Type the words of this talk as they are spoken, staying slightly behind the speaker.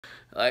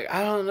Like,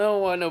 I don't know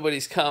why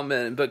nobody's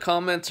commenting, but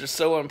comments are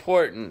so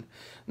important.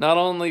 Not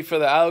only for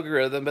the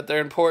algorithm, but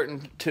they're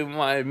important to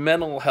my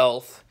mental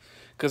health.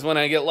 Because when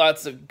I get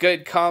lots of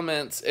good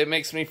comments, it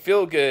makes me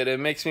feel good. It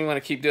makes me want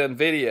to keep doing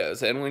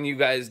videos. And when you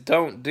guys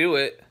don't do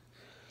it,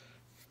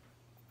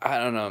 I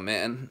don't know,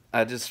 man.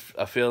 I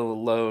feel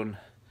alone.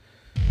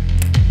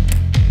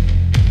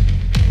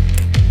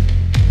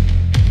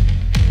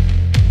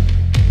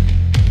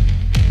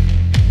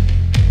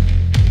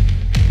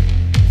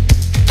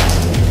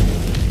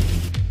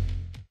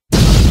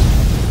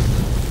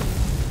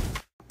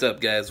 What's up,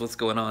 guys? What's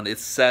going on?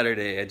 It's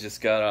Saturday. I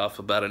just got off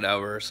about an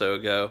hour or so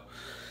ago,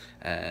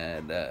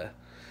 and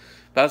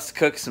about to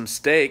cook some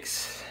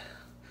steaks.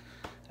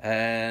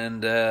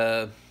 And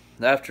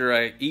after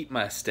I eat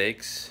my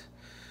steaks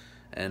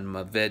and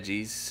my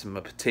veggies,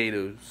 my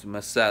potatoes, my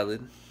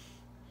salad,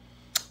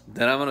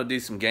 then I'm gonna do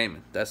some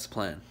gaming. That's the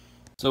plan.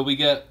 So we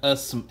got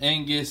us some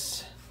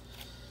Angus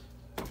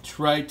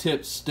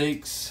tri-tip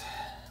steaks.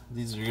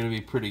 These are gonna be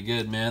pretty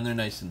good, man. They're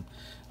nice and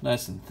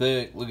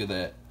thick. Look at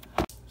that.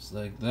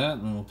 Like that,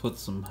 and we'll put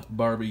some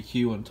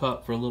barbecue on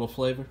top for a little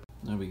flavor.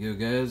 There we go,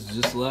 guys,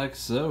 just like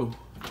so.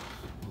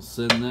 We'll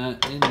send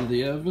that into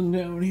the oven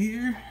down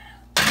here.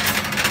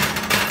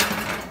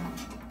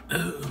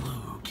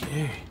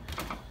 Okay,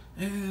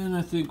 and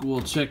I think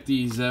we'll check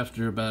these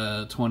after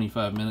about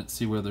 25 minutes,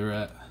 see where they're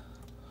at.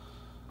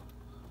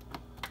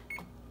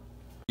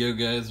 Yo,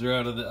 guys, they're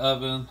out of the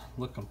oven,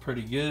 looking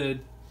pretty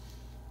good.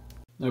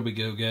 There we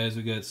go, guys,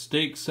 we got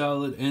steak,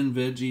 salad, and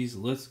veggies.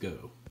 Let's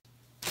go.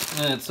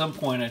 And at some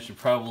point I should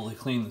probably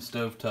clean the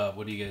stovetop.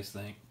 What do you guys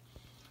think?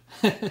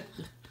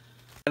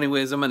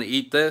 Anyways, I'm gonna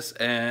eat this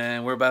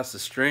and we're about to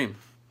stream.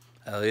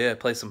 Hell yeah,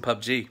 play some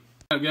PUBG.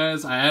 Alright,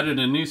 guys, I added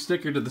a new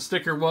sticker to the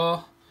sticker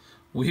wall.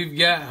 We've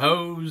got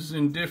hose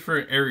in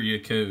different area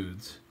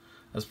codes.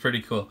 That's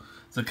pretty cool.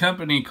 It's a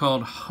company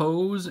called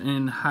Hose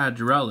and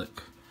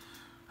Hydraulic.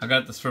 I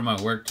got this from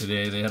my work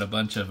today. They had a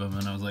bunch of them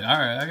and I was like,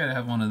 alright, I gotta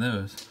have one of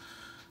those.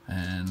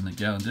 And the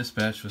gal in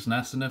dispatch was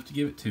nice enough to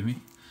give it to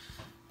me.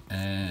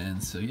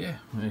 And so yeah,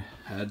 we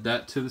add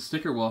that to the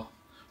sticker wall.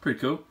 Pretty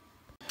cool.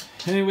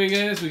 Anyway,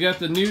 guys, we got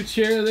the new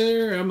chair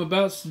there. I'm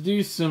about to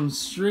do some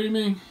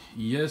streaming.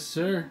 Yes,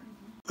 sir.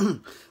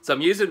 So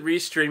I'm using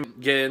Restream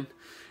again,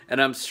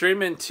 and I'm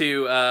streaming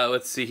to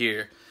let's see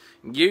here,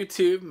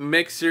 YouTube,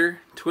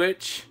 Mixer,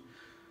 Twitch,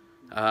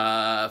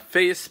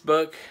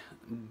 Facebook,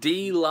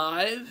 D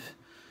Live,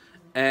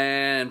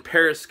 and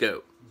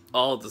Periscope,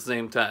 all at the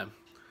same time.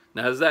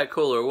 Now, is that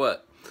cool or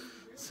what?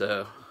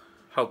 So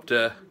hope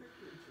to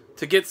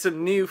get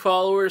some new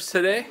followers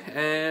today,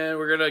 and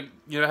we're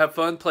gonna, have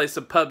fun, play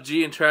some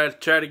PUBG, and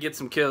try to get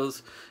some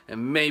kills,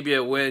 and maybe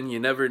a win.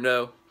 You never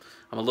know.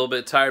 I'm a little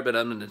bit tired, but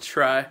I'm gonna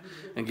try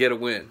and get a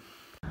win.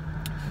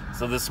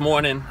 So this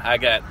morning I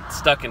got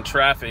stuck in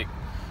traffic.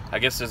 I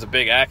guess there's a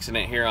big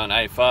accident here on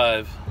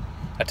I-5.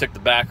 I took the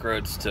back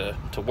roads to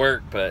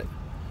work, but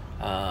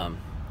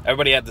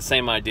everybody had the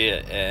same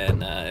idea,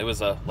 and it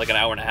was like an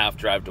hour and a half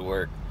drive to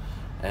work.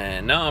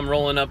 And now I'm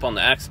rolling up on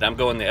the accident. I'm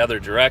going the other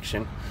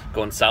direction,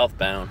 going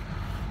southbound,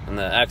 and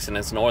the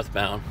accident's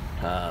northbound.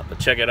 But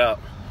check it out.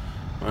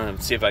 I'm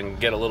gonna see if I can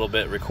get a little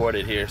bit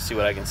recorded here, see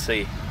what I can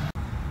see.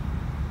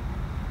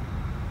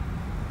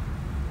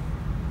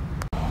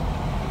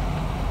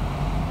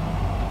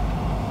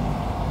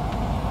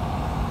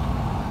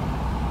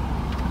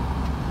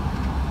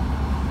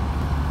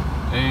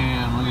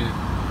 Damn, look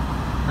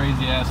at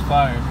crazy ass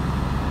fire.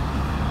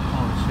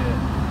 Holy shit.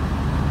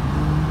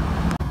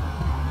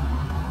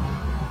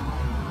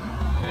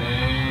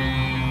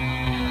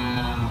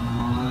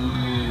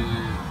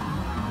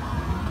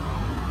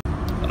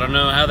 I don't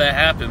know how that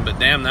happened, but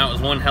damn, that was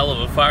one hell of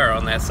a fire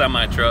on that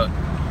semi-truck.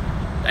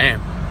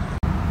 Damn.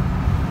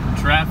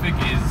 Traffic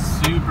is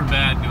super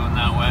bad going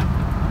that way.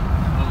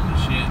 Holy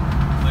shit.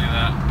 Look at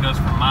that. It goes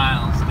for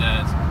miles,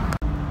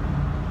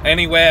 guys.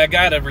 Anyway, I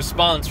got a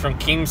response from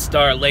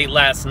Keemstar late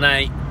last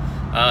night.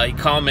 He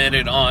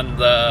commented on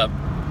the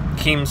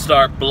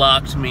Keemstar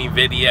blocked me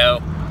video,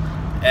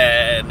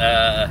 and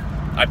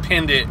I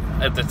pinned it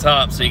at the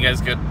top so you guys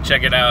could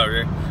check it out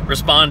or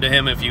respond to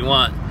him if you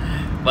want.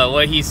 But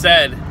what he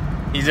said,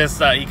 he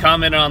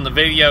commented on the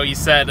video. He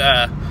said,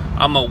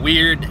 I'm a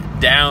weird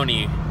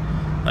downy.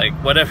 Like,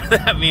 whatever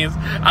that means.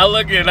 I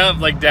looked it up,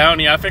 like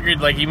downy. I figured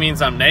like he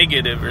means I'm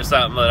negative or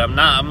something, but I'm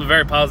not. I'm a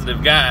very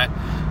positive guy.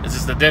 It's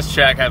just a diss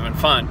track having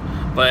fun.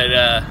 But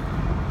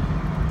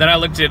then I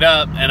looked it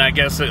up, and I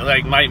guess it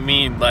like might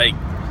mean like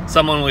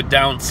someone with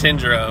Down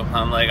syndrome.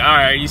 I'm like, all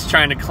right, he's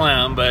trying to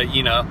clown, but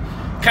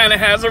kind of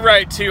has a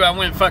right to. I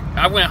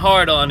went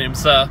hard on him,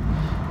 so.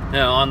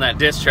 On that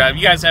diss track.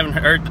 If you guys haven't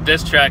heard the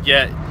diss track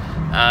yet,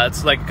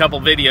 it's like a couple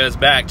videos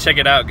back. Check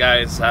it out,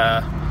 guys.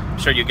 I'm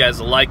sure you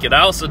guys will like it. I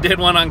also did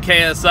one on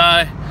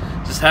KSI,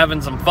 just having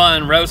some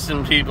fun,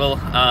 roasting people.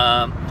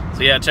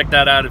 So yeah, check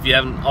that out if you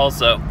haven't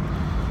also.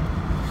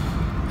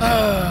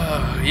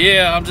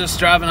 Yeah, I'm just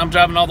driving. I'm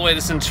driving all the way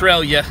to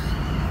Centralia.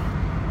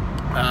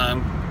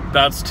 I'm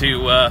about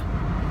to, I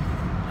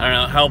don't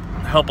know,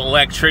 help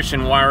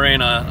electrician wire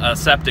in a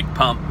septic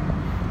pump.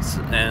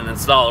 and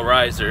install a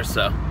riser,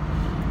 so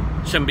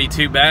shouldn't be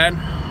too bad.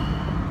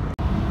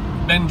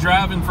 Been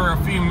driving for a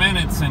few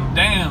minutes and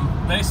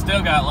damn, they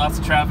still got lots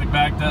of traffic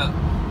backed up.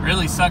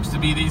 Really sucks to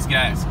be these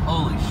guys.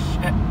 Holy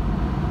shit.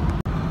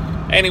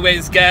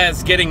 Anyways,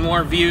 guys, getting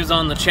more views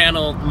on the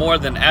channel more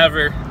than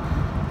ever.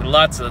 And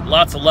lots of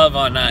love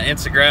on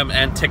Instagram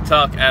and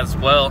TikTok as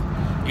well.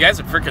 You guys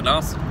are freaking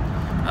awesome.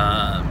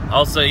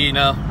 Also, you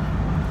know,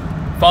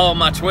 follow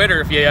my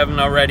Twitter if you haven't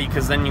already,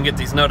 because then you get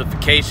these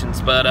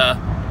notifications. But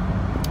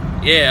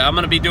yeah, I'm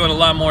gonna be doing a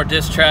lot more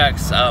diss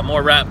tracks,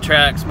 more rap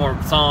tracks, more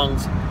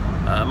songs.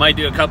 Might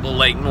do a couple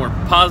like more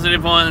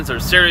positive ones or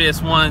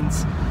serious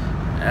ones.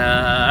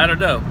 I don't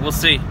know, we'll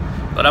see.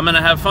 But I'm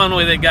gonna have fun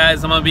with it,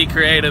 guys. I'm gonna be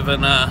creative,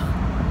 and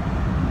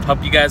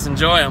hope you guys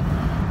enjoy them.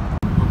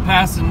 We're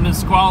passing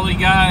Nisqually,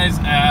 guys.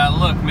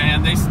 Look,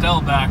 man, they still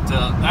backed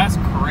up. That's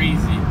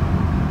crazy.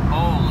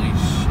 Holy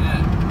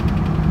shit.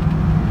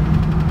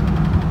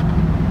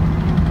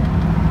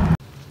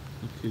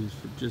 Look who's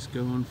just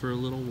going for a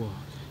little walk.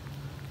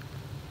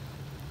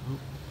 Oh,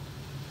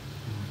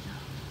 here we go.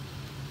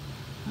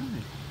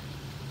 Hi.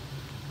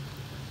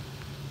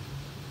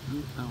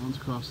 Oh, that one's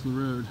crossing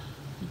the road.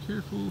 Be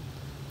careful.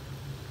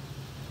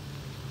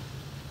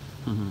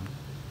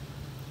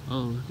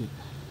 Oh, look at,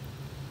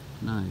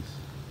 nice.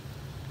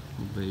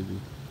 Oh, baby.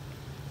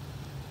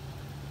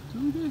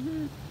 Don't get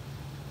hit.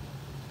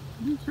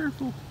 Be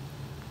careful.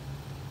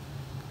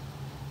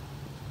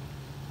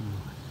 Oh my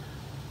God.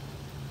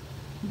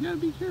 You gotta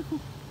be careful.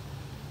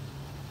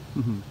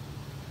 Oh,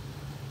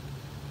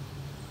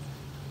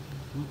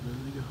 there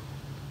we go.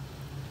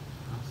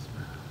 Cross the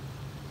road.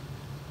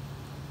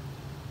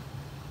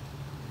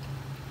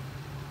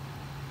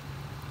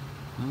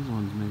 Those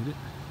ones made it.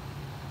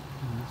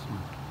 Oh, this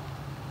one.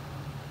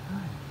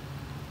 Hi.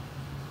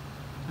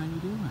 How you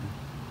doing?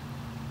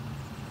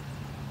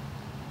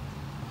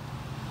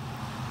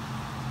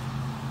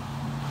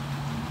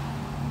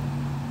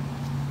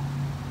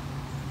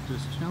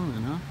 Just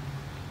chilling, huh?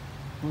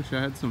 Wish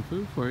I had some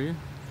food for you.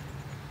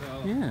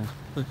 Oh. Yeah.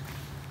 Look.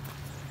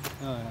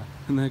 Oh yeah.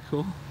 Isn't that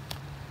cool?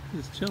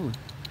 Just chilling.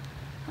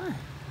 Hi.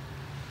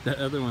 That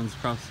other one's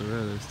across the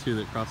road. There's two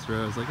that crossed the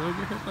road. I was like, oh,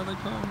 get hit by the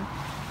car.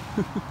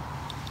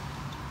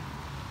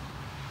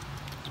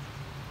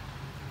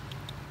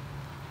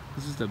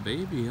 This is a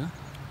baby, huh?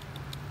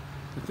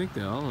 I think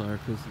they all are,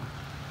 because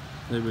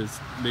there was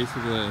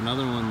basically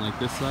another one like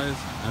this size,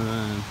 and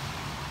then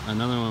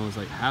another one was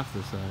like half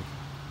the size.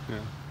 Yeah.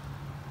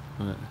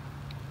 But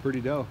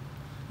pretty dope.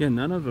 Yeah,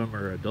 none of them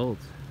are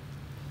adults.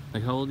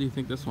 Like, how old do you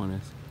think this one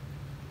is?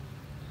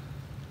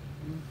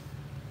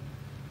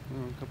 I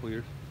don't know, a couple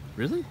years.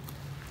 Really?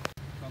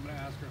 So I'm gonna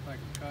ask her if I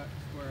can cut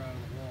square out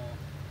of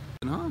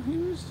the wall. No, he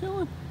was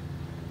chilling.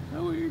 Is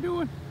that what you're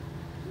doing?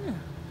 Yeah.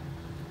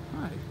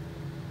 Hi.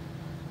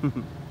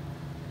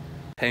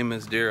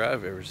 Tamest deer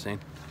I've ever seen.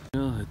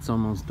 Well, it's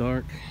almost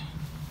dark.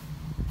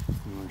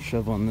 I'm gonna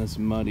shoveling this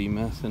muddy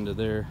mess into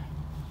there,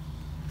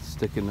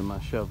 sticking to my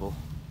shovel.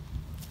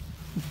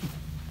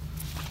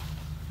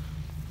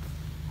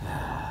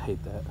 I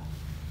hate that.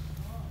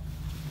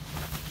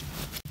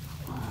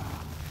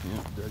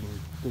 Yep,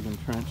 digging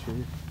trench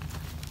here.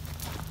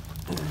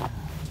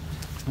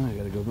 Now I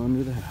gotta go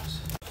under the house.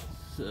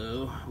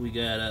 So we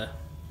got a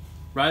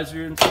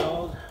riser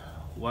installed,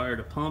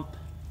 wired a pump.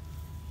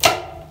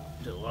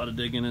 Did a lot of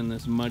digging in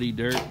this muddy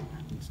dirt.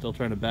 I'm still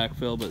trying to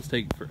backfill, but it's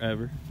taking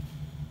forever.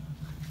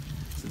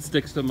 So it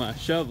sticks to my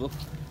shovel.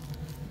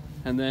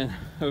 And then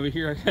over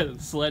here I got a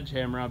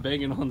sledgehammer. I'm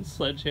banging on the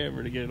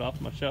sledgehammer to get it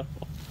off my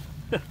shovel.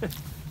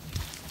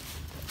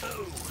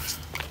 Oh.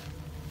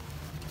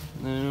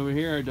 And then over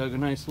here I dug a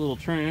nice little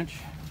trench.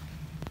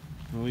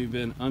 And we've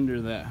been under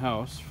that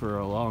house for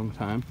a long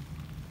time,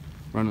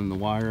 running the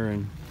wire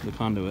and the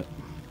conduit.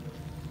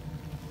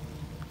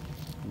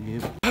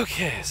 Yep.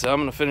 Okay, so I'm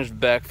gonna finish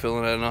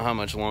backfilling. I don't know how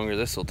much longer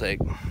this will take.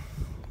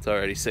 It's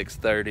already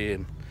 6:30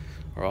 and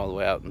we're all the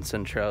way out in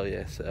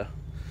Centralia, so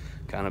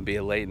gonna be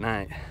a late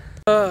night.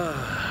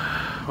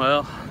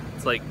 Well,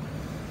 it's like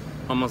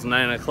almost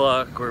 9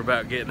 o'clock. We're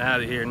about getting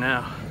out of here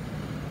now.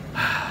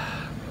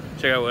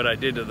 Check out what I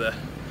did to the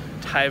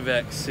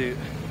Fedex suit.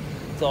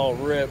 It's all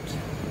ripped.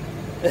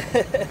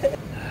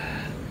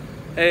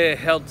 Hey, it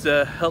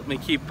helped me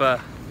keep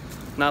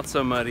not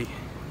so muddy.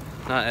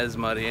 Not as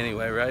muddy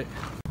anyway, right?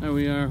 There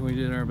we are. We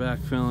did our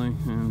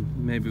backfilling,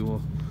 and maybe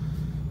we'll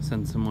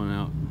send someone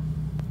out.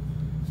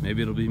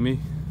 Maybe it'll be me.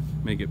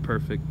 Make it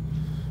perfect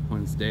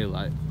when it's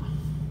daylight.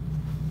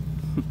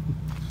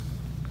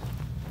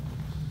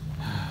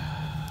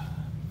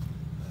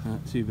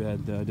 Not too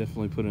bad though. I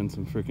definitely put in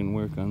some freaking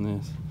work on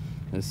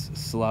this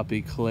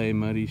sloppy clay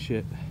muddy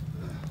shit.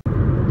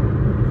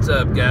 What's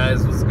up,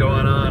 guys? What's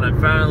going on? I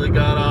finally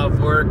got off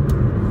work.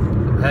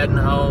 I'm heading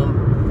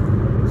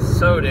home.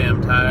 So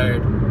damn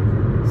tired.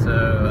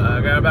 So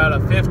I got about a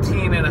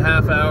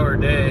 15.5 hour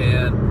day,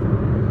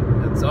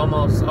 and it's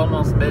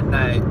almost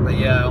midnight. But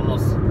yeah,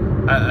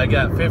 I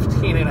got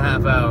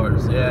 15.5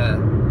 hours. Yeah,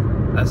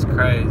 that's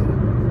crazy.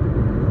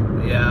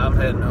 But yeah, I'm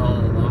heading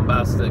home. I'm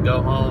about to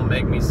go home,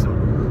 make me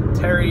some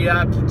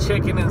teriyaki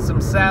chicken and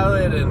some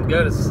salad and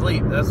go to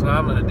sleep. That's what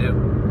I'm gonna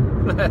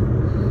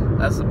do.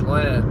 That's the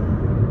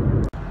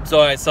plan. So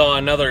I saw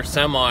another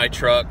semi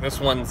truck. This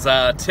one's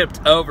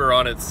tipped over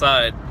on its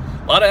side.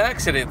 A lot of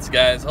accidents,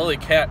 guys. Holy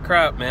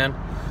crap, man.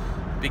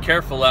 Be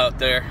careful out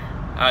there.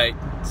 Alright,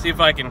 see if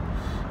I can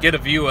get a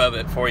view of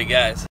it for you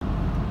guys.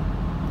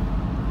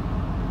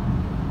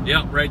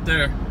 Yep, right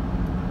there.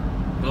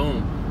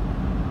 Boom.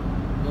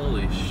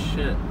 Holy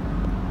shit.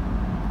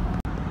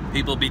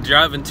 People be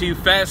driving too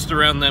fast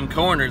around them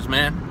corners,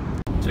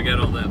 man. Check out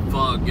all that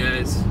fog,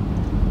 guys.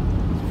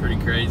 It's pretty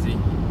crazy.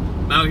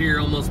 I'm out here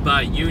almost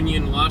by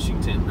Union,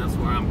 Washington. That's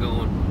where I'm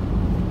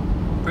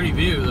going. Pretty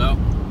view, though.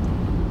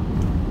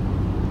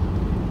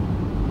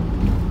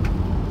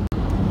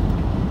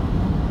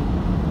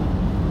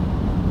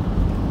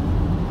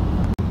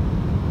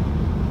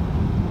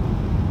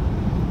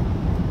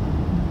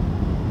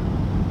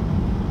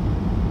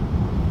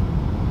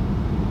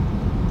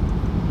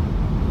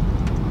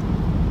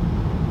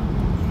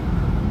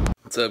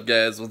 What's up,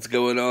 guys? What's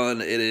going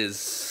on? It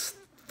is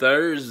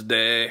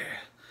Thursday.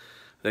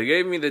 They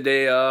gave me the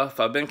day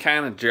off. I've been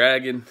kind of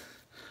dragging.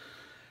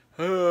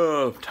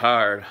 Oh, I'm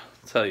tired.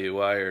 I'll tell you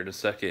why here in a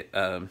second.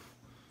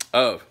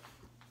 Oh,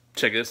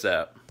 check this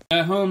out.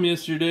 Got home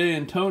yesterday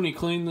and Tony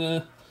cleaned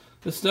the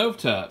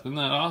stovetop. Isn't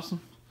that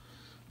awesome?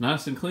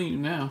 Nice and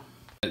clean now.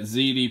 Got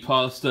ziti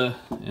pasta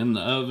in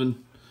the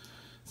oven.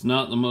 It's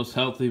not the most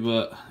healthy,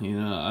 but you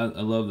know,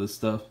 I love this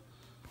stuff.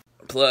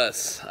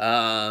 Plus,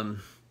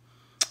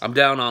 I'm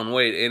down on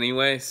weight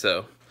anyway,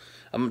 so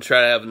I'm gonna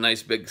try to have a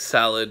nice big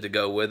salad to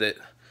go with it.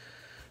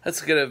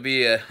 That's gonna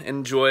be an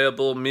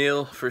enjoyable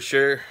meal for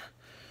sure.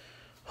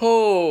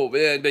 Oh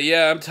man, but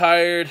yeah, I'm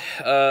tired.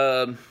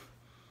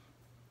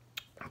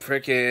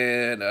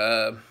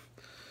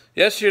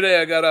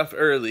 Yesterday I got off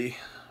early.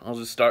 I'll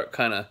just start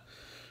kind of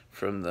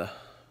from the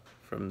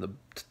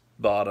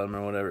bottom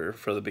or whatever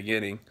for the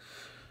beginning.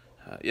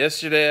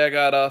 Yesterday I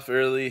got off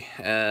early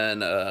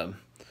and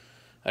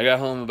I got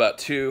home about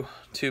 2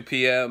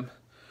 p.m.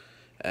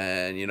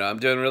 and you know, I'm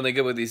doing really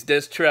good with these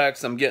diss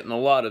tracks. I'm getting a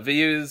lot of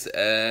views,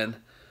 and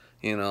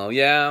you know,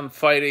 yeah, I'm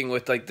fighting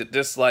with like the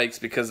dislikes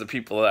because the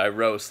people that I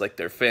roast, like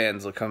their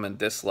fans, will come and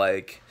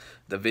dislike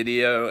the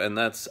video, and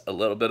that's a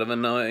little bit of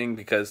annoying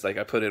because like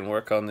I put in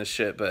work on this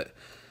shit. But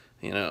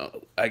you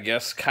know, I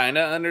guess kind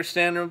of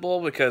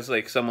understandable because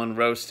like someone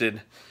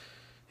roasted,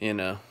 you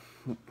know,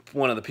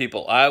 one of the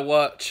people I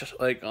watch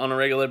like on a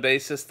regular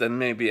basis, then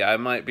maybe I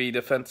might be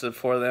defensive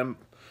for them.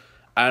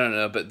 I don't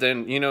know, but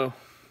then, you know,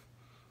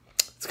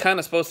 it's kind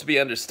of supposed to be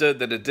understood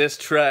that a diss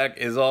track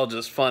is all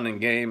just fun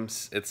and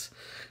games.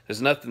 There's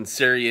nothing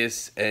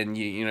serious, and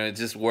you know, it's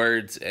just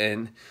words,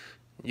 and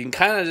you can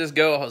kind of just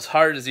go as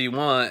hard as you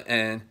want,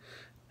 and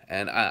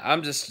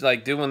I'm just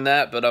like doing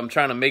that, but I'm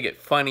trying to make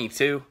it funny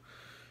too.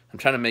 I'm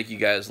trying to make you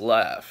guys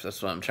laugh.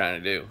 That's what I'm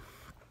trying to do.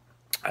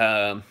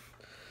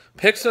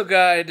 Pixel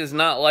Guy does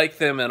not like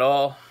them at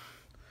all.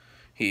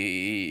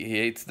 He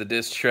hates the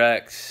diss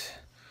tracks.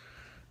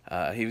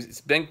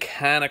 He's been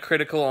kind of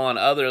critical on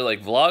other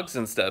like vlogs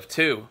and stuff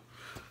too,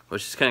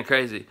 which is kind of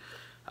crazy.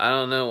 I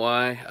don't know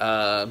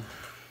why,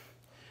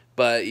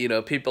 but you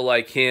know, people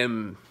like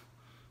him,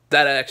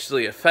 that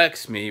actually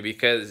affects me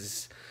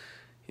because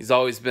he's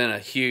always been a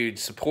huge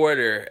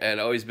supporter and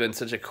always been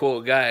such a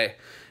cool guy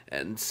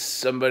and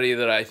somebody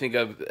that I think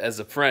of as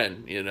a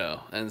friend, you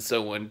know. And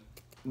so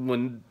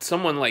when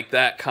someone like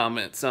that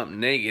comments something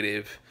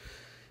negative,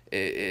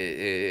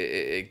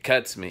 it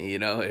cuts me, you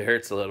know. It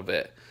hurts a little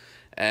bit.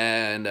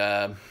 And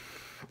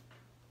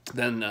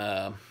then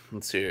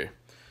let's see here.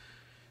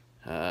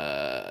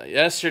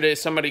 Yesterday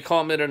somebody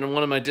commented on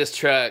one of my diss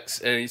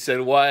tracks and he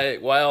said, why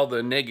all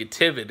the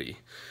negativity?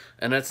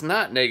 And it's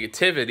not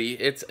negativity,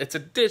 it's a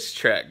diss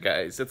track,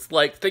 guys. It's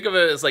like, think of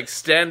it as like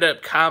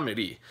stand-up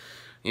comedy,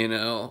 you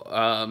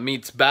know,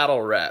 meets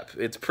battle rap.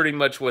 It's pretty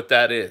much what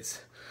that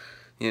is,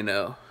 you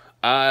know.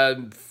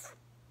 I've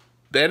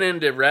been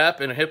into rap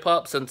and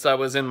hip-hop since I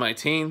was in my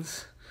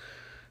teens.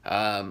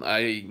 I,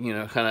 you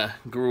know, kind of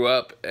grew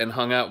up and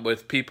hung out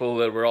with people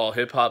that were all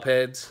hip-hop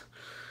heads.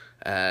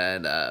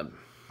 And,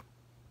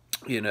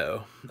 you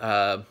know,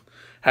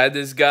 had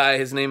this guy,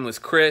 his name was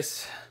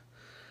Chris.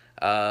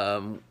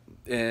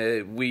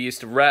 We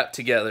used to rap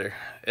together.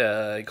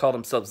 He called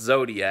himself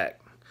Zodiac,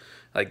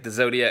 like the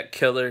Zodiac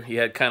Killer. He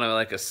had kind of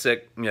like a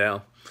sick, you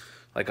know,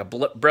 like a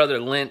Brother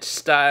Lynch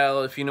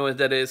style, if you know what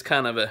that is,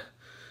 kind of a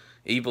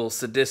evil,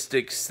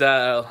 sadistic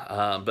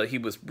style, but he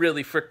was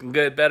really freaking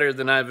good, better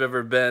than I've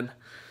ever been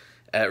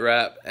at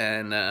rap,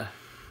 and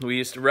we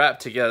used to rap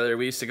together.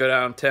 We used to go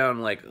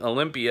downtown, like,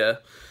 Olympia,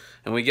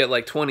 and we get,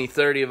 like, 20,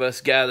 30 of us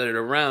gathered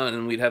around,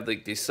 and we'd have,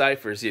 like, these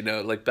ciphers, you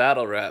know, like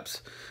battle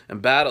raps,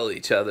 and battle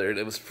each other, and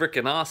it was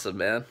freaking awesome,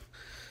 man,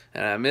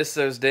 and I miss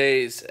those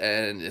days,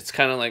 and it's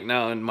kind of, like,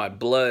 now in my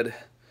blood,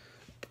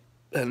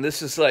 and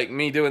this is, like,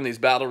 me doing these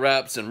battle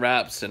raps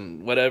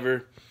and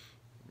whatever.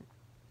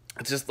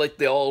 It's just like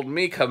the old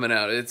me coming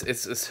out.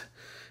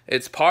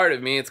 It's part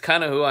of me. It's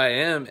kind of who I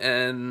am,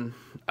 and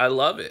I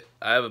love it.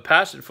 I have a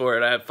passion for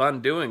it. I have fun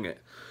doing it.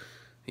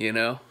 you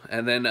know.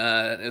 And then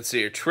let's see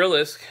here,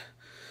 Trillis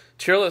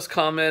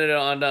commented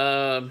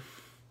on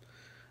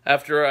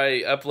after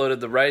I uploaded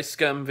the rice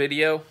scum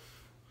video,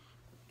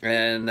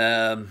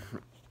 and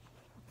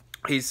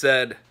he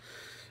said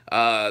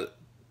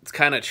it's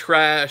kind of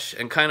trash,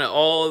 and kind of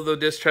all of the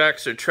diss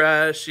tracks are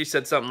trash. He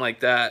said something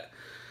like that,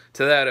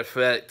 to that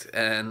effect,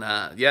 and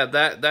yeah,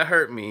 that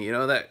hurt me, you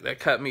know, that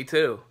cut me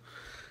too.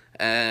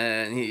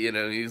 And he, you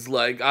know, he's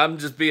like, I'm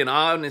just being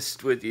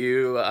honest with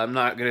you. I'm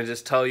not gonna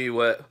just tell you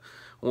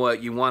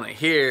what you want to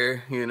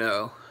hear, you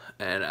know.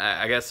 And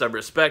I guess I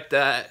respect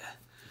that.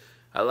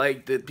 I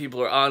like that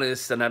people are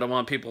honest, and I don't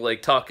want people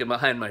like talking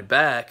behind my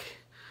back.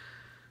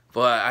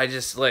 But I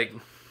just like,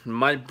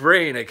 my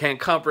brain, I can't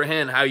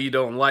comprehend how you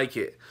don't like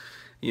it,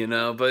 you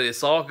know. But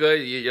it's all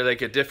good. You're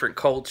like a different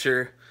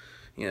culture,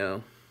 you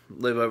know.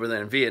 Live over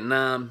there in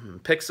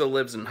Vietnam. Pixel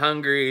lives in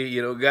Hungary.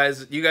 You know,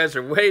 guys, you guys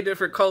are way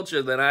different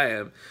culture than I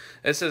am.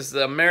 This is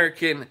the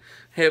American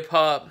hip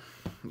hop,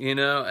 you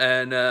know.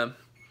 And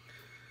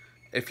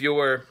if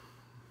you're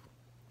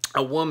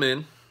a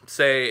woman,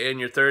 say in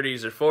your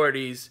 30s or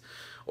 40s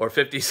or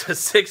 50s or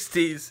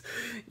 60s,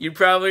 you're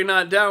probably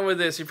not down with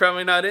this. You're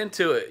probably not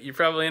into it. You're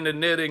probably into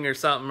knitting or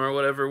something, or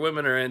whatever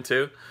women are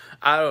into.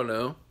 I don't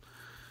know.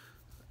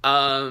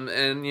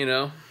 And you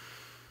know,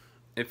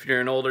 if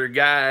you're an older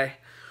guy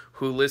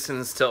who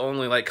listens to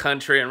only like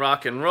country and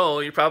rock and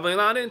roll, you're probably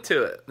not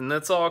into it, and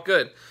that's all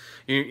good.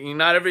 You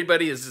not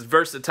everybody is as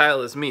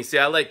versatile as me. See,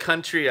 I like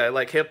country, I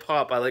like hip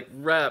hop, I like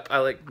rap, I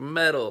like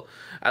metal,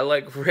 I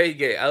like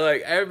reggae, I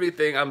like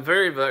everything. I'm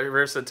very, very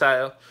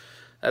versatile.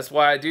 That's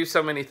why I do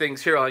so many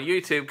things here on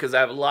YouTube, because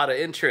I have a lot of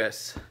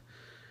interests,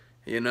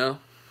 you know.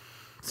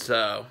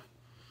 So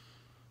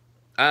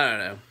I don't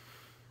know.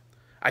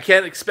 I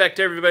can't expect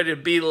everybody to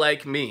be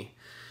like me,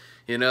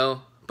 you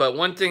know. But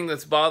one thing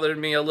that's bothered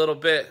me a little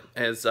bit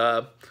is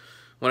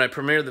when I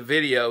premiere the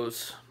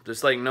videos,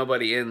 there's like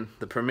nobody in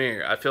the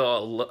premiere. I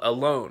feel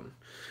alone,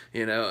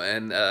 you know.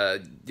 And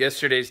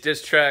yesterday's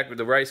diss track,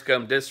 the Rice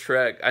Gum diss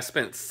track, I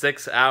spent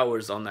 6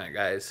 hours on that,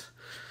 guys.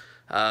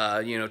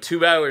 You know,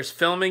 2 hours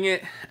filming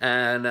it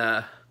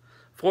and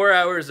 4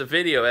 hours of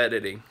video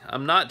editing.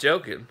 I'm not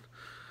joking.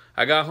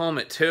 I got home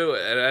at 2,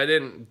 and I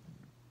didn't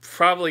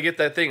probably get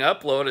that thing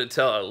uploaded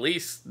until at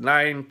least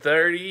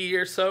 9:30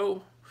 or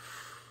so.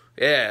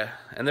 Yeah,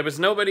 and there was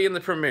nobody in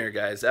the premiere,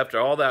 guys, after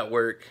all that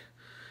work,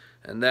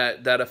 and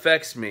that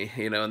affects me,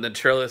 you know. And then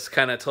Trillis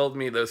kind of told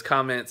me those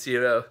comments, you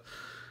know,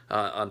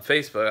 on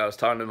Facebook. I was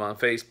talking to him on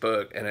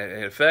Facebook, and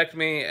it affected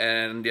me,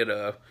 and, you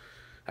know,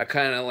 I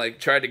kind of like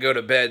tried to go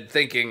to bed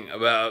thinking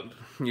about,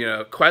 you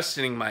know,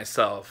 questioning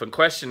myself and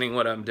questioning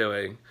what I'm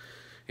doing,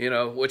 you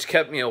know, which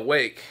kept me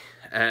awake,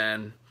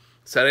 and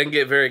so I didn't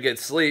get very good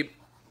sleep.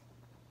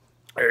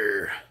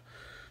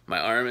 My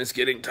arm is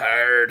getting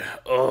tired.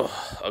 Oh,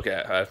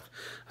 okay. I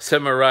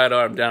set my right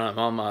arm down. I'm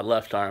on my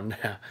left arm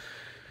now.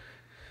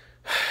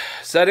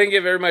 So I didn't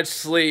get very much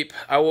sleep.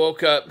 I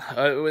woke up,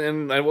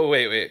 and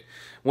wait.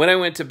 When I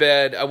went to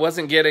bed, I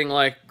wasn't getting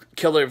like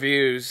killer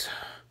views.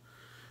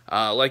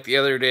 Like the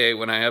other day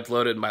when I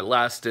uploaded my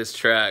last diss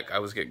track, I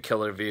was getting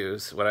killer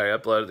views. When I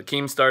uploaded the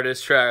Keemstar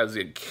diss track, I was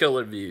getting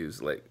killer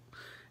views, like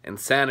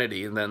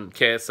insanity. And then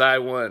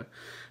KSI one,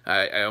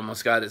 I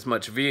almost got as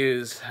much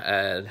views,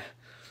 and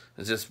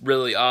it's just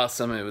really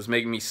awesome. It was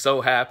making me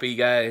so happy,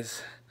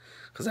 guys,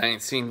 because I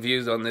ain't seen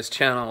views on this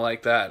channel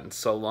like that in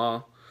so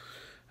long.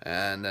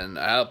 And then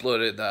I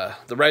uploaded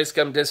the Rice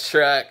Gum diss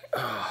track.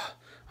 Oh,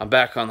 I'm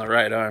back on the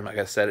right arm. I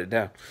gotta set it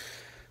down.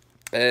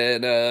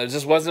 And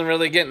just wasn't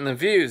really getting the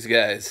views,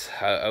 guys.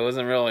 I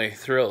wasn't really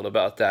thrilled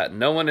about that.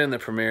 No one in the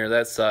premiere.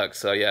 That sucks.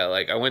 So yeah,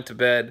 like I went to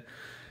bed,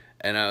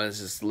 and I was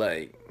just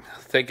like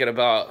thinking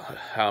about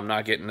how I'm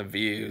not getting the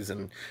views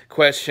and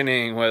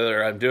questioning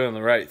whether I'm doing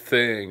the right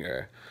thing,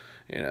 or,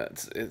 you know,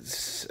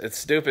 it's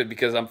stupid,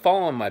 because I'm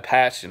following my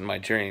passion, my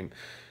dream.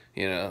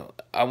 You know,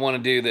 I want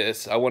to do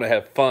this. I want to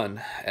have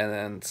fun, and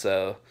then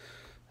so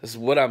this is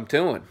what I'm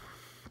doing.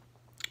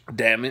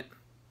 Damn it.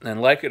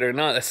 And like it or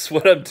not, that's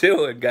what I'm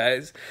doing,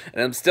 guys.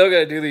 And I'm still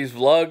going to do these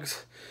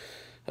vlogs,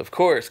 of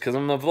course, because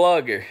I'm a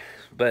vlogger.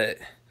 But,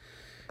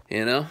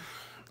 you know,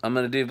 I'm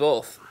going to do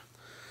both.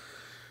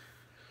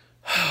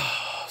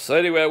 So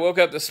anyway, I woke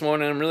up this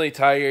morning. I'm really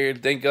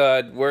tired. Thank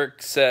God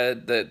work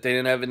said that they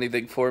didn't have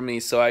anything for me,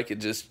 so I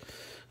could just,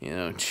 you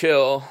know,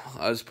 chill.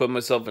 I was putting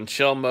myself in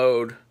chill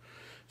mode,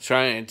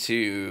 trying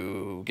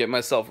to get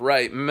myself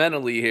right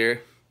mentally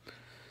here.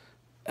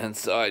 And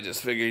so I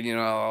just figured, you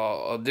know,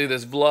 I'll do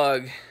this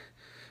vlog.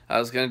 I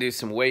was going to do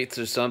some weights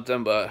or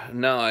something, but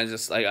no, I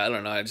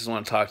don't know. I just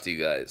want to talk to you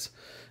guys.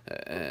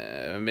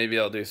 Maybe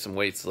I'll do some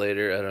weights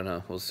later. I don't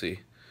know. We'll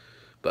see.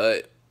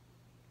 But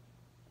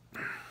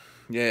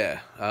yeah,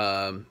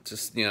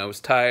 just, you know, I was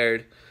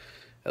tired.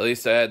 At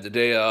least I had the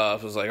day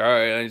off. I was like, all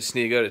right, I just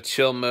need to go to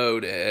chill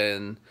mode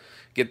and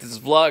get this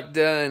vlog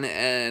done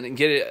and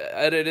get it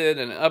edited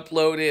and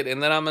uploaded,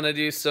 and then I'm going to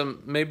do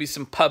maybe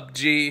some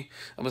PUBG.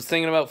 I was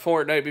thinking about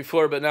Fortnite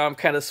before, but now I'm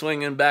kind of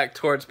swinging back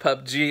towards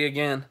PUBG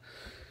again.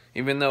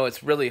 Even though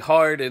it's really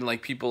hard and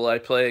like people I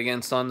play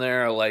against on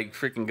there are like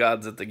freaking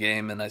gods at the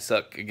game and I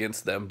suck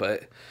against them,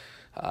 but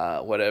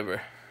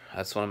whatever.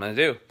 That's what I'm gonna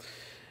do.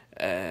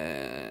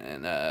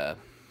 And I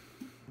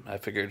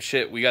figured,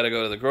 shit, we gotta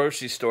go to the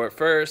grocery store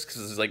first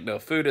because there's like no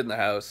food in the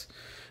house,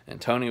 and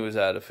Tony was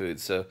out of food,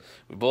 so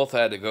we both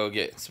had to go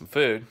get some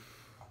food.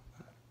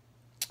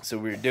 So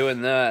we were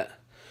doing that,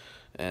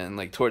 and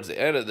like towards the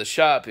end of the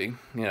shopping,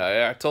 you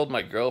know, I told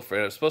my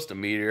girlfriend I was supposed to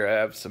meet her. I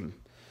have some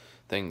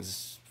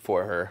things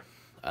for her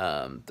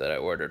that I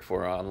ordered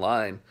for her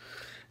online,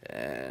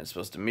 and I'm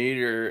supposed to meet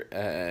her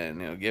and,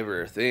 you know, give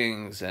her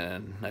things,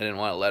 and I didn't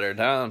want to let her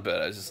down,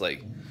 but I was just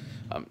like,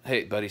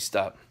 hey buddy,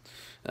 stop.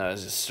 And I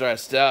was just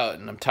stressed out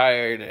and I'm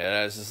tired, and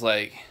I was just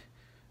like,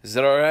 is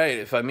it alright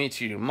if I meet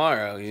you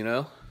tomorrow, you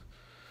know?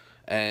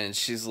 And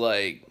she's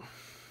like,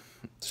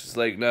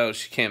 no,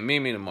 she can't meet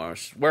me tomorrow,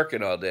 she's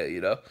working all day,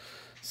 you know?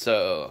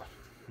 So,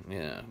 you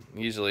know,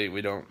 usually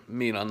we don't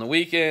meet on the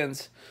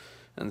weekends.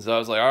 And so I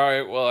was like, all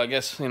right, well, I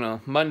guess, you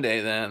know,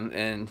 Monday then.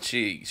 And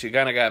she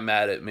kind of got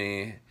mad at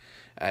me.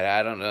 And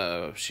I don't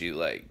know if she,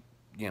 like,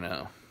 you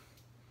know,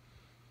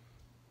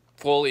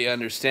 fully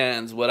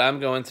understands what I'm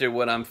going through,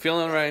 what I'm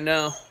feeling right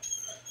now.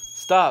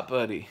 Stop,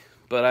 buddy.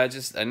 But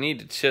I need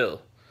to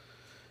chill.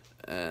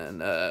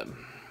 And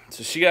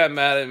so she got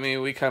mad at me.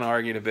 We kind of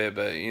argued a bit,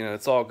 but, you know,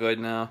 it's all good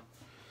now.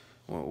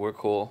 We're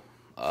cool.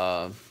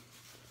 But,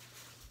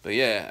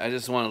 yeah, I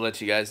just want to let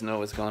you guys know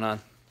what's going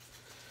on.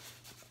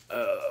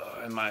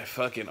 And my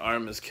fucking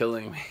arm is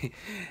killing me.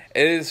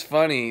 It is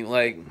funny,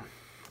 like,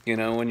 you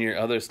know, when you're,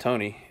 oh, there's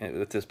Tony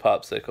with this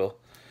popsicle.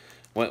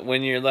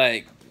 When you're,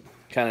 like,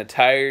 kind of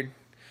tired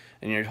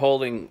and you're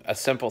holding a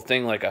simple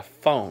thing like a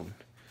phone,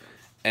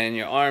 and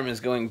your arm is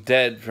going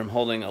dead from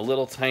holding a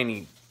little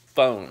tiny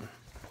phone.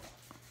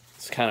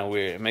 It's kind of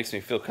weird. It makes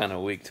me feel kind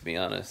of weak, to be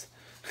honest.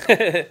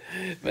 But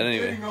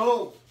anyway,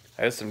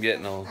 I guess I'm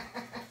getting old.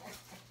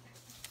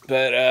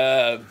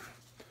 But,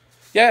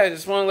 yeah, I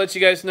just want to let you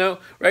guys know.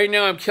 Right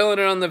now, I'm killing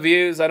it on the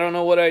views. I don't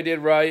know what I did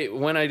right,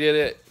 when I did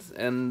it,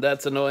 and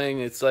that's annoying.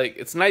 It's like,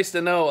 it's nice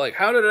to know, like,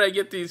 how did I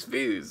get these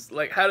views?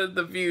 Like, how did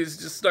the views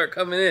just start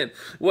coming in?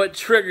 What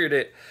triggered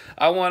it?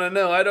 I want to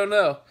know. I don't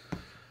know.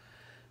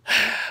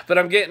 But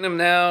I'm getting them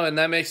now, and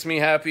that makes me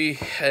happy.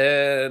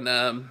 And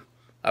I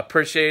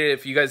appreciate it.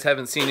 If you guys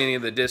haven't seen any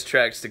of the diss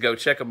tracks, to go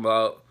check them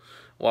out.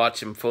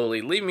 Watch them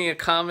fully. Leave me a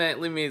comment.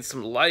 Leave me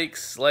some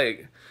likes.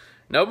 Like,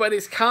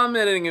 nobody's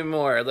commenting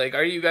anymore. Like,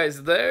 are you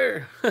guys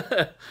there?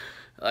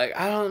 Like,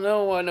 I don't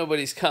know why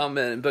nobody's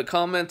commenting, but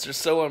comments are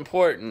so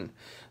important.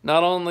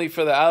 Not only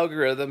for the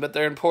algorithm, but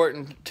they're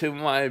important to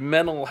my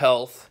mental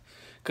health.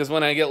 Because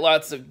when I get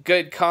lots of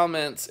good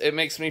comments, it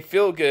makes me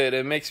feel good.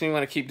 It makes me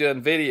want to keep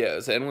doing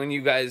videos. And when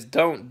you guys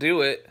don't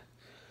do it,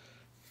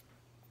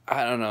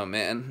 I don't know,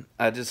 man.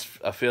 I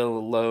feel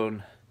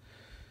alone.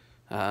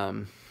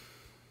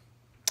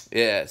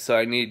 Yeah, so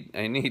I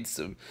need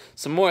some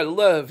more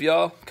love,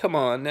 y'all. Come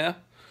on now.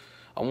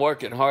 I'm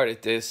working hard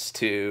at this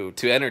to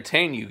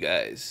entertain you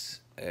guys.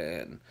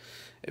 And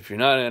if you're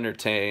not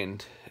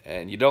entertained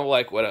and you don't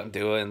like what I'm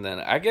doing,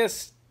 then I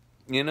guess,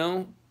 you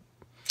know,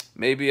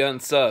 maybe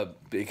unsub,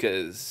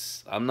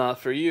 because I'm not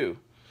for you.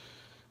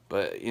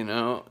 But, you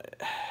know,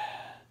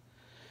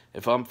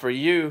 if I'm for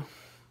you,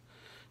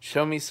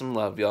 show me some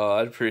love, y'all.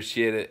 I'd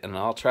appreciate it, and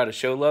I'll try to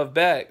show love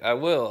back. I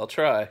will. I'll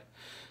try.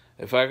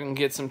 If I can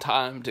get some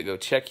time to go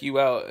check you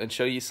out and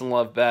show you some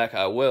love back,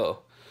 I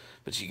will.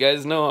 But you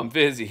guys know I'm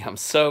busy. I'm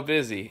so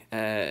busy.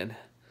 And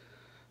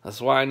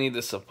that's why I need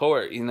the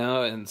support, you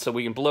know. And so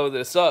we can blow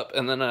this up.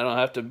 And then I don't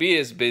have to be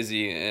as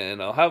busy. And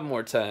I'll have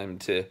more time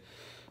to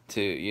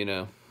you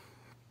know,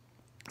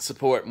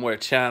 support more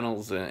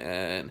channels.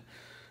 And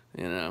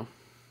you know,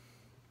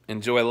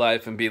 enjoy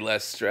life and be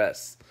less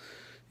stressed.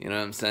 You know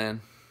what I'm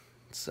saying?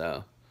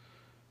 So,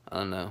 I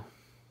don't know.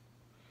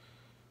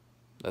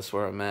 That's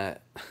where I'm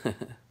at.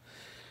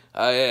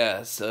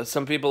 Yeah, so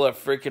some people are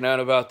freaking out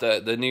about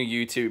the new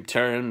YouTube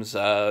terms.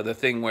 The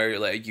thing where,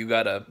 like, you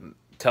gotta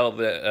tell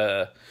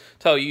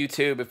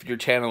YouTube if your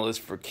channel is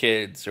for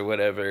kids or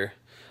whatever.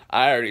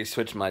 I already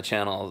switched my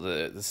channel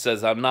that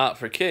says I'm not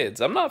for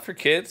kids. I'm not for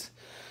kids.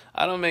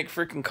 I don't make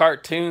freaking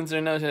cartoons or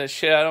none of that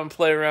shit. I don't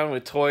play around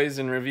with toys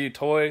and review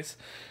toys.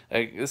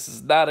 Like, this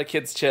is not a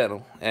kids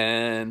channel.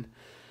 And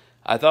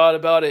I thought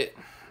about it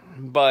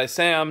by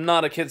saying I'm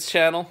not a kids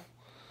channel.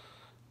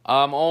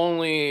 I'm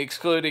only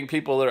excluding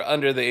people that are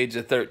under the age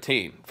of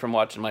 13 from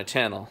watching my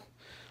channel.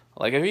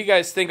 Like, if you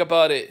guys think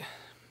about it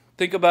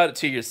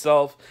to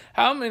yourself.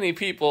 How many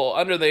people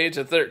under the age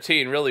of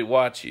 13 really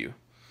watch you?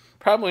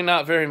 Probably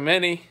not very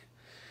many.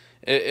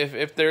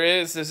 If there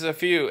is, there's a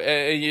few.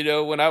 You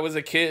know, when I was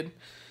a kid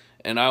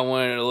and I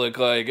wanted to look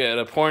like at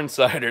a porn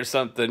site or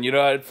something, you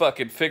know, I'd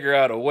fucking figure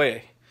out a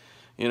way.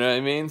 You know what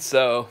I mean?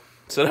 So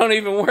don't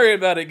even worry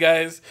about it,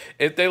 guys.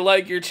 If they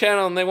like your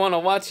channel and they want to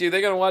watch you,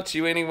 they're going to watch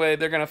you anyway.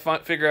 They're going to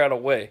figure out a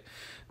way.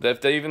 If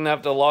they even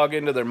have to log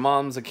into their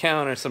mom's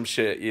account or some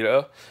shit, you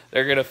know,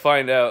 they're going to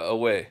find out a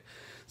way.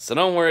 So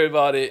don't worry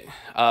about it.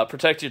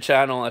 Protect your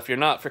channel. If you're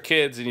not for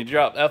kids and you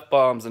drop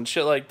F-bombs and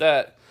shit like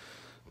that,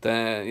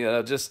 then, you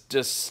know, just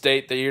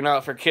state that you're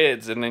not for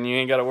kids, and then you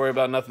ain't got to worry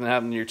about nothing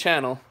happening to your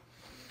channel.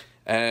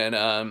 And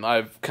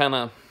I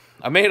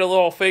made a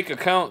little fake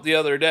account the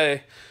other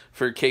day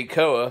for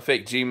Keikoa,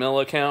 fake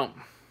Gmail account.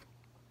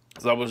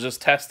 So I was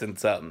just testing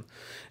something,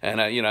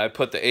 and I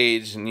put the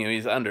age, and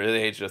he's under the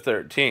age of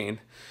 13,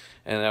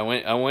 and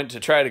I went to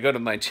try to go to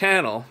my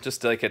channel,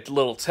 just like a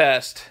little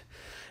test,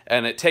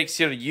 and it takes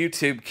you to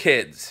YouTube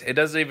Kids. It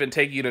doesn't even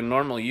take you to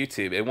normal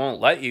YouTube. It won't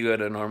let you go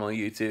to normal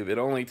YouTube. It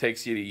only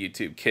takes you to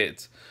YouTube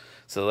Kids.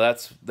 So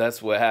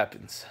that's what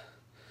happens,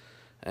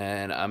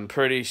 and I'm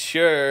pretty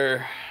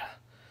sure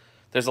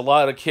there's a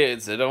lot of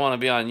kids that don't want to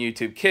be on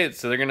YouTube Kids,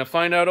 so they're gonna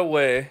find out a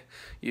way,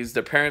 use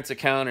their parents'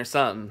 account or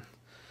something.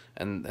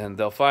 And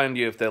they'll find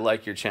you if they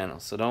like your channel.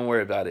 So don't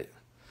worry about it.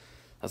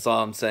 That's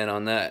all I'm saying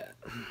on that.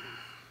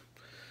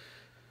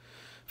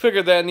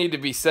 Figured that need to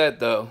be said,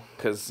 though.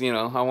 Because,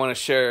 I want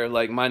to share,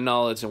 like, my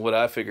knowledge and what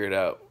I figured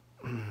out.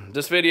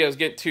 This video is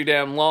getting too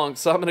damn long,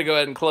 so I'm going to go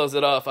ahead and close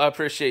it off. I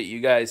appreciate you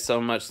guys so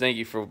much. Thank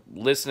you for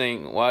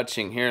listening,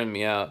 watching, hearing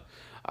me out.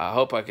 I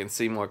hope I can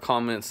see more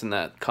comments in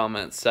that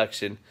comment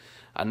section.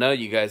 I know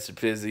you guys are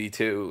busy,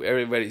 too.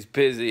 Everybody's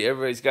busy.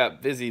 Everybody's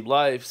got busy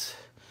lives.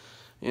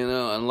 And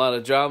a lot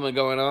of drama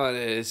going on.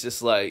 It's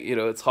just like,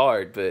 it's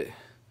hard, but,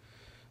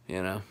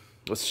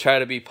 let's try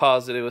to be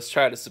positive. Let's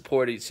try to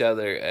support each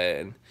other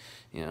and,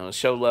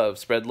 show love,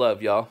 spread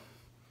love, y'all.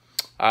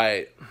 All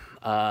right,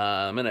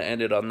 I'm going to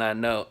end it on that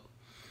note.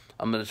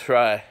 I'm going to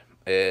try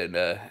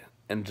and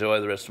enjoy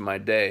the rest of my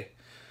day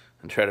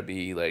and try to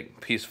be,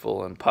 like,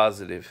 peaceful and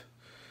positive.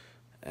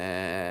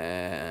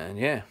 And,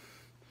 yeah.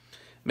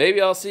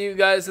 Maybe I'll see you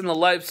guys in the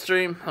live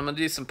stream. I'm going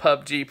to do some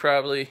PUBG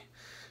probably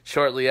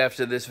shortly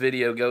after this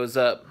video goes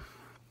up.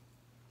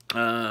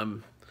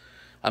 I'm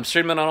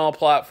streaming on all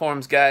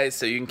platforms, guys,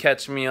 so you can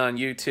catch me on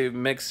YouTube,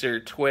 Mixer,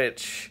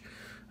 Twitch.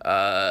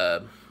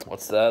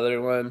 What's the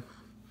other one?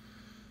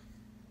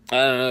 I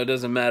don't know, it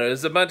doesn't matter.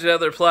 There's a bunch of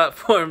other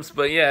platforms,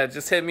 but yeah,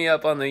 just hit me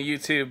up on the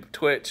YouTube,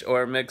 Twitch,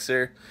 or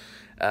Mixer.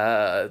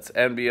 It's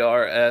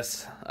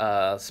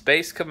NBRS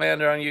space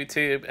Commander on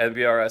YouTube,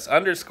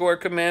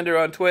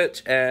 NBRS_Commander on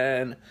Twitch,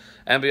 and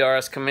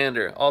NBRS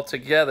Commander all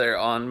together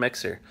on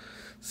Mixer.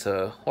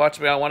 So watch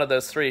me on one of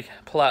those 3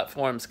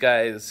 platforms,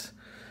 guys,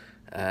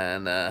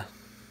 and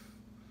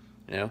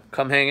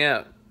come hang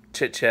out,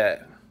 chit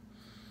chat.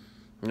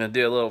 I'm gonna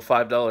do a little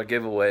 $5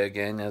 giveaway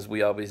again, as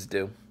we always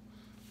do.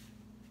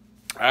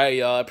 All right,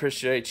 y'all. I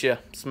appreciate you.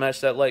 Smash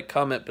that like,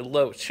 comment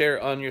below,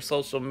 share on your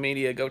social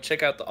media. Go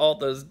check out all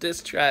those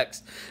diss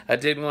tracks. I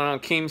did one on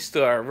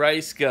Keemstar,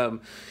 Rice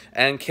Gum,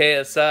 and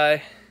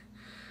KSI,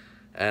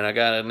 and I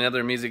got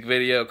another music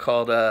video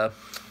called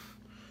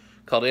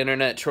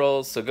Internet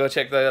Trolls, so go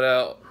check that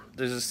out.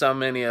 There's just so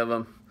many of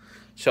them.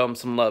 Show them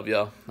some love,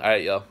 y'all.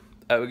 Alright, y'all.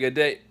 Have a good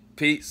day.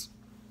 Peace.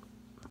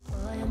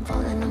 I'm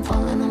falling, I'm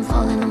falling, I'm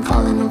falling, I'm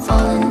falling, I'm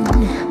falling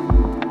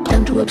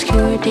down to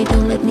obscurity.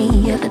 Don't let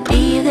me ever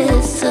be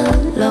this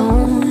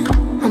alone.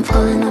 I'm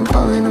falling, I'm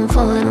falling, I'm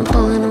falling, I'm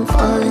falling, I'm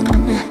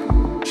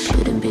falling.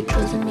 Shouldn't be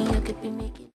chosen.